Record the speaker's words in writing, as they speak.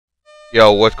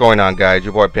Yo, what's going on, guys?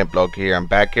 Your boy Pimplock here. I'm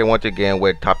back here once again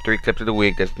with top 3 clips of the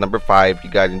week. That's number 5. If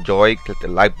you guys enjoy, click the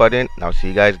like button, and I'll see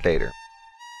you guys later.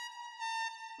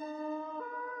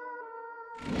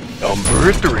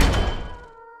 Number 3.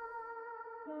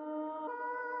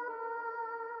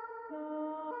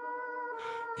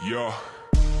 Yo,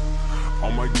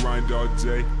 on my grind all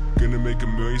day, gonna make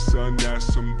 $1 million, son, that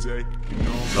someday. You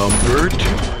know, Number 2.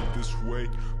 right this way,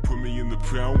 put me in the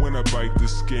pound when I bite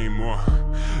this game.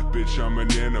 Bitch, I'm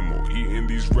an animal, eating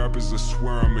these rappers, I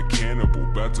swear I'm a cannibal.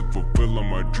 About to fulfill all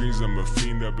my dreams, I'm a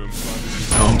fiend, I've been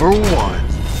plotting. Number 1.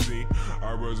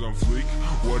 I rise on fleek,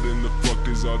 what in the fuck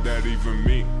does all that even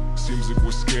mean? Seems like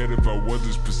we're scared of how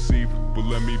others perceive, but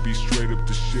let me be straight up,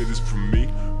 the shit is from me.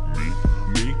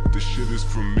 The shit is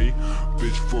from me,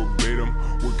 bitch verbatim.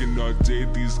 Working all day,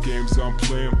 these games I'm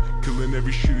playing, killing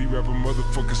every shitty rapper,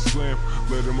 motherfucker slam.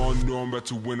 Let them all know I'm about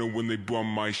to win it when they bum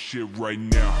my shit right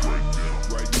now.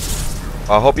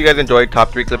 I hope you guys enjoyed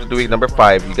top 3 clips of the week, number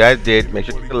 5. If you guys did, make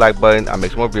sure to click the like button. I'll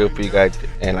make some more videos for you guys.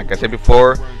 And like I said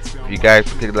before, if you guys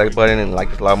click the like button and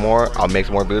like this a lot more, I'll make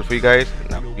some more videos for you guys.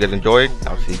 Now, if you guys enjoyed,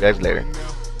 I'll see you guys later.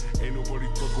 Ain't nobody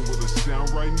fucking with a sound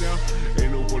right now.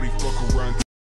 Ain't nobody fucking around.